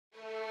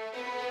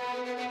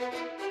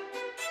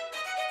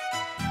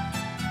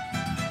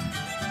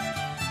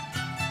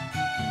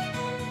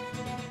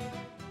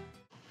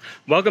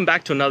Welcome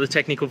back to another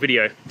technical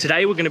video.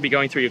 Today we're going to be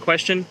going through your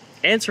question,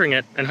 answering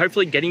it, and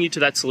hopefully getting you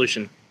to that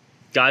solution.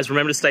 Guys,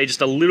 remember to stay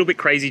just a little bit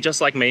crazy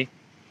just like me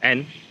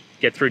and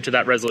get through to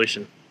that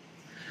resolution.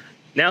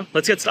 Now,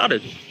 let's get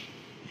started.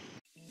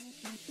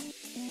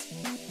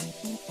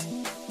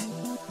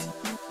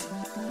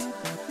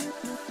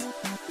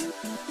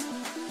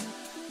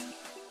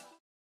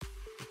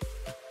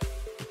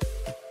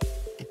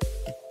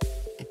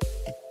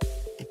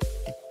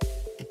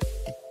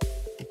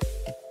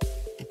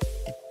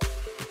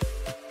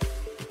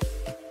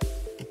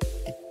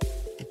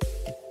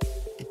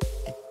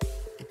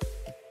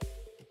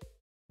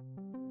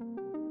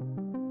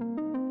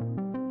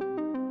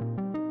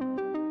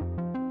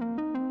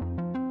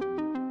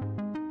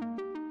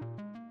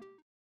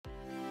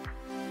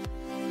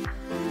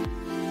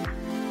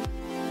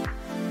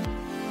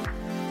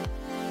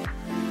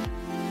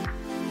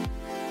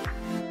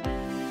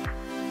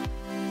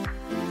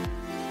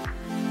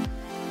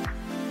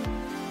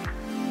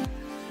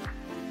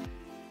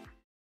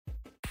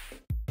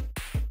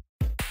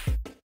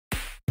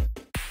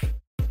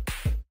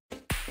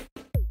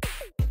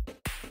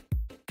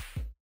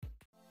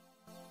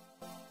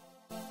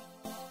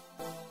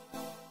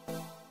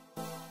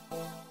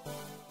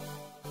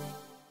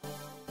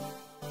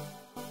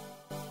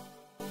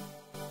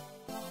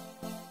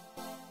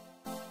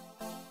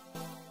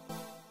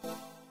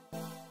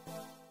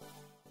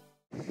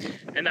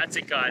 And that's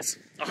it, guys.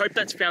 I hope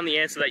that's found the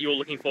answer that you were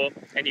looking for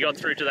and you got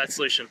through to that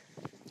solution.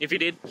 If you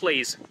did,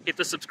 please hit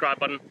the subscribe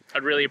button.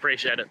 I'd really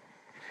appreciate it.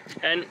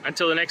 And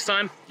until the next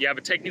time you have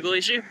a technical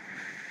issue,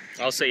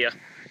 I'll see ya.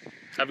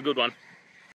 Have a good one.